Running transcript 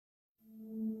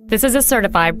This is a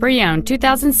certified pre-owned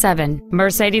 2007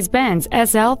 Mercedes-Benz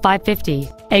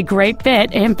SL550, a great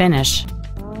fit and finish.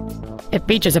 It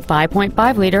features a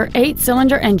 5.5-liter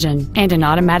 8-cylinder engine and an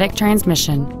automatic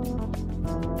transmission.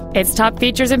 Its top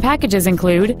features and packages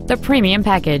include the Premium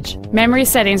Package, memory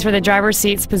settings for the driver's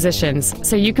seat's positions,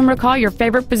 so you can recall your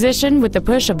favorite position with the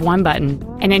push of one button,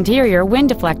 an interior wind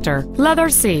deflector, leather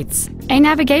seats, a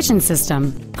navigation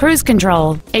system, cruise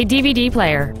control, a DVD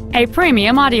player, a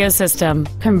premium audio system,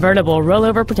 convertible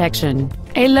rollover protection,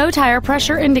 a low tire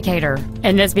pressure indicator,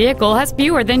 and this vehicle has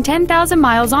fewer than 10,000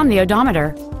 miles on the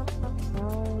odometer.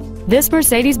 This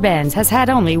Mercedes-Benz has had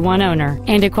only one owner,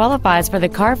 and it qualifies for the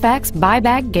Carfax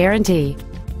buyback guarantee.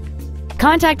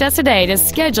 Contact us today to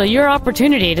schedule your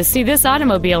opportunity to see this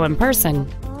automobile in person.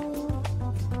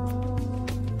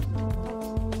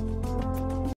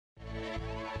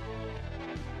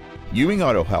 Ewing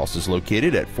Autohaus is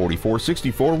located at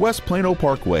 4464 West Plano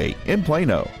Parkway in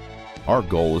Plano. Our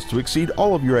goal is to exceed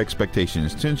all of your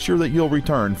expectations to ensure that you'll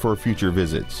return for future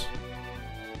visits.